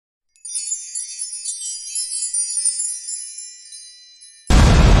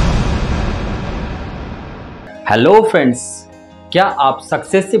Hello friends, क्या आप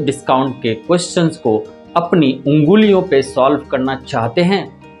successive discount के क्वेश्चंस को अपनी उंगलियों पे सॉल्व करना चाहते हैं?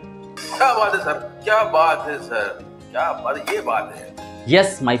 क्या बात है सर, क्या बात है सर, क्या बात, ये बात है।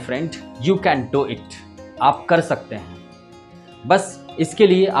 Yes my friend, you can do it. आप कर सकते हैं। बस इसके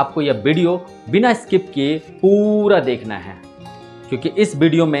लिए आपको यह वीडियो बिना स्किप किए पूरा देखना है, क्योंकि इस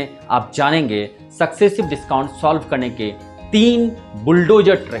वीडियो में आप जानेंगे सक्सेसिव डिस्काउंट सॉल्व करने के 3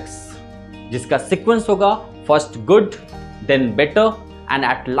 बुलडोजर ट्रिक्स, जिसका सीक्वेंस होगा first good, then better and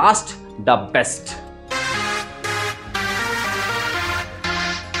at last the best.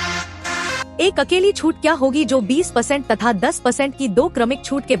 एक अकेली छूट क्या होगी जो 20% तथा 10% की 2 क्रमिक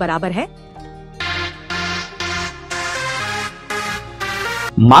छूट के बराबर है?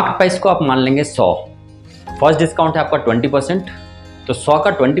 मार्क प्राइस को आप मान लेंगे 100। फर्स्ट डिस्काउंट है आपका 20%, तो 100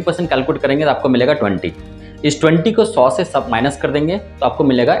 का 20% कैलकुलेट करेंगे तो आपको मिलेगा 20। इस 20 को 100 से सब माइनस कर देंगे तो आपको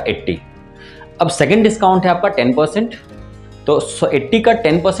मिलेगा 80। अब सेकेंड डिस्काउंट है आपका 10%, तो 80 का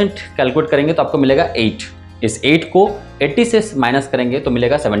 10% कैलकुलेट करेंगे तो आपको मिलेगा 8। इस 8 को 80 से माइनस करेंगे तो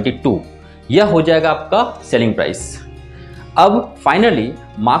मिलेगा 72। यह हो जाएगा आपका सेलिंग प्राइस। अब फाइनली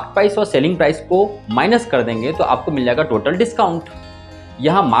मार्क प्राइस और सेलिंग प्राइस को माइनस कर देंगे तो आपको मिल जाएगा टोटल डिस्काउंट।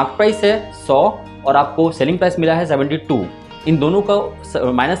 यहाँ मार्क प्राइस है 100 और आपको सेलिंग प्राइस मिला है 72। इन दोनों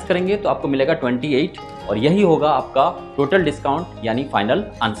का माइनस करेंगे तो आपको मिलेगा 28 और यही होगा आपका टोटल डिस्काउंट यानी फाइनल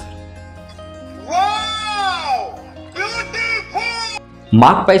आंसर।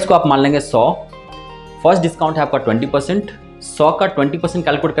 मार्क प्राइस को आप मान लेंगे 100। फर्स्ट डिस्काउंट है आपका 20%, 100 का 20%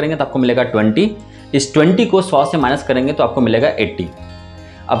 कैलकुलेट करेंगे तो आपको मिलेगा 20। इस 20 को 100 से माइनस करेंगे तो आपको मिलेगा 80।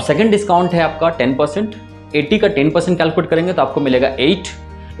 अब सेकेंड डिस्काउंट है आपका 10%, 80 का 10% कैलकुलेट करेंगे तो आपको मिलेगा 8।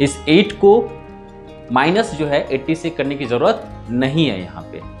 इस 8 को माइनस जो है 80 से करने की ज़रूरत नहीं है। यहाँ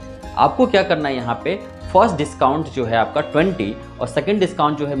पे आपको क्या करना है, यहाँ पे फर्स्ट डिस्काउंट जो है आपका 20 और सेकेंड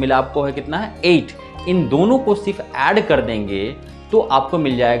डिस्काउंट जो है मिला आपको है कितना है 8। इन दोनों को सिर्फ ऐड कर देंगे तो आपको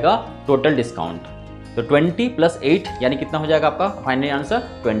मिल जाएगा टोटल डिस्काउंट। तो 20 प्लस 8 यानी कितना हो जाएगा आपका फाइनल आंसर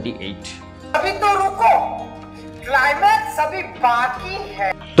 28। अभी तो रुको, क्लाइमैक्स अभी बाकी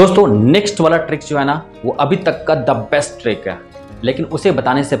है। दोस्तों नेक्स्ट वाला ट्रिक जो है ना, वो अभी तक का द बेस्ट ट्रिक है, लेकिन उसे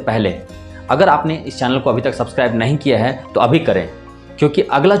बताने से पहले अगर आपने इस चैनल को अभी तक सब्सक्राइब नहीं किया है तो अभी करें, क्योंकि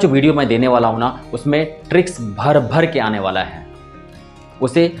अगला जो वीडियो मैं देने वाला हूं ना, उसमें ट्रिक्स भर भर के आने वाला है।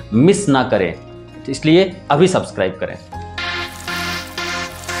 उसे मिस ना करें, इसलिए अभी सब्सक्राइब करें।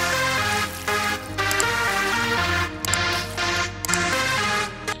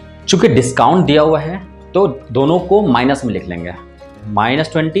 चूंकि डिस्काउंट दिया हुआ है तो दोनों को माइनस में लिख लेंगे,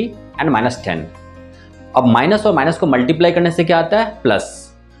 -20 एंड -10। अब माइनस और माइनस को मल्टीप्लाई करने से क्या आता है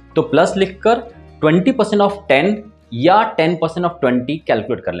प्लस, तो प्लस लिखकर 20% ऑफ 10 या 10% ऑफ 20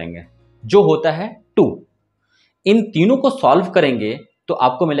 कैलकुलेट कर लेंगे, जो होता है 2। इन तीनों को सॉल्व करेंगे तो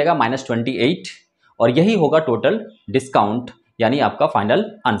आपको मिलेगा -28 और यही होगा टोटल डिस्काउंट यानी आपका फाइनल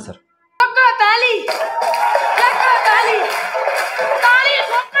आंसर।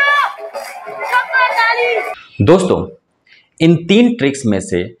 दोस्तों इन 3 ट्रिक्स में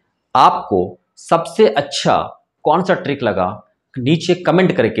से आपको सबसे अच्छा कौन सा ट्रिक लगा, नीचे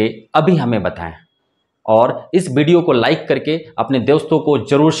कमेंट करके अभी हमें बताएं और इस वीडियो को लाइक करके अपने दोस्तों को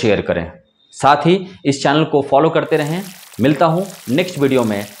जरूर शेयर करें। साथ ही इस चैनल को फॉलो करते रहें। मिलता हूं नेक्स्ट वीडियो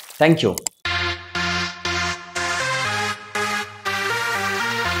में। Thank you.